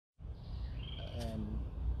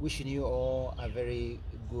Wishing you all a very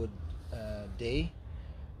good day.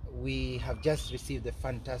 We have just received the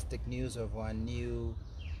fantastic news of our new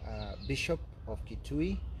Bishop of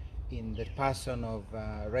Kitui in the person of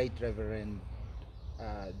Right Reverend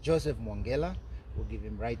Joseph Mwongela. We'll give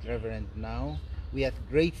him Right Reverend now. We are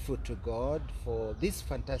grateful to God for this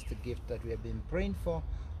fantastic gift that we have been praying for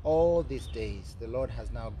all these days. The Lord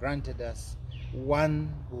has now granted us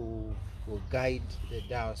one who will guide the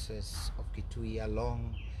Diocese of Kitui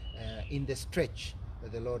along in the stretch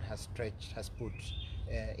that the Lord has put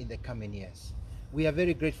in the coming years. We are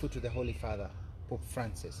very grateful to the Holy Father, Pope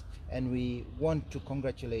Francis, and we want to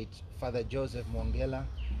congratulate Father Joseph Mwongela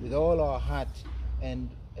with all our heart and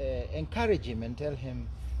encourage him and tell him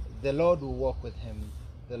the Lord will walk with him,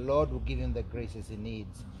 the Lord will give him the graces he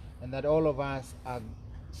needs, and that all of us are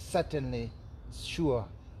certainly sure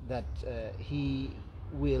that he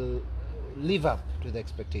will live up to the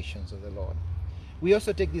expectations of the Lord. We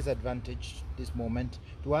also take this moment,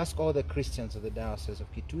 to ask all the Christians of the Diocese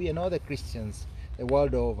of Kitui and all the Christians the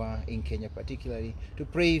world over, in Kenya particularly, to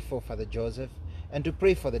pray for Father Joseph and to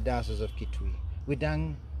pray for the Diocese of Kitui. We've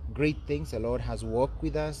done great things. The Lord has walked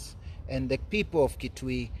with us, and the people of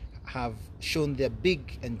Kitui have shown their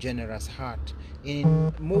big and generous heart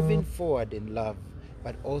in moving forward in love,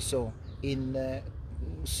 but also in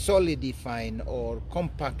solidifying or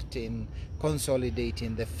compacting,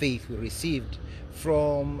 consolidating the faith we received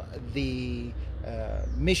from the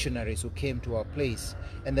missionaries who came to our place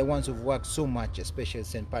and the ones who've worked so much, especially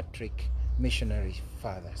St. Patrick missionary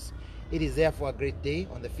fathers. It is therefore a great day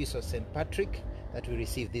on the Feast of St. Patrick that we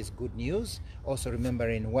receive this good news, also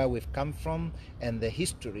remembering where we've come from and the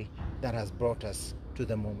history that has brought us to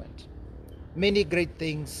the moment. Many great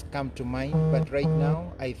things come to mind, but right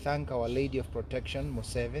now I thank Our Lady of Protection,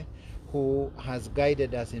 Museve, who has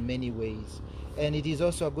guided us in many ways. And it is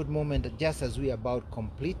also a good moment, just as we are about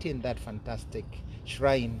completing that fantastic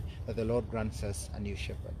shrine, that the Lord grants us a new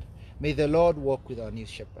shepherd. May the Lord walk with our new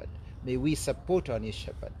shepherd. May we support our new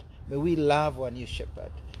shepherd. May we love our new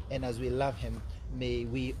shepherd. And as we love him, may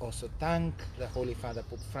we also thank the Holy Father,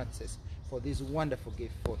 Pope Francis, for this wonderful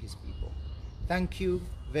gift for his people. Thank you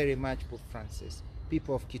very much, Pope Francis.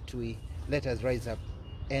 People of Kitui, let us rise up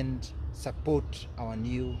and support our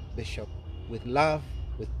new bishop with love,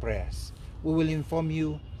 with prayers. We will inform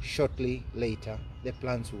you shortly later the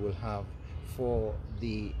plans we will have for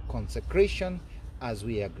the consecration as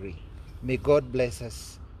we agree. May God bless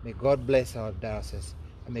us. May God bless our diocese.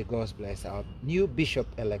 And may God bless our new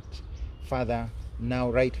bishop-elect, Father, now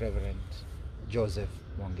Right Reverend Joseph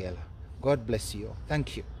Mwongela. God bless you all.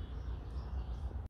 Thank you.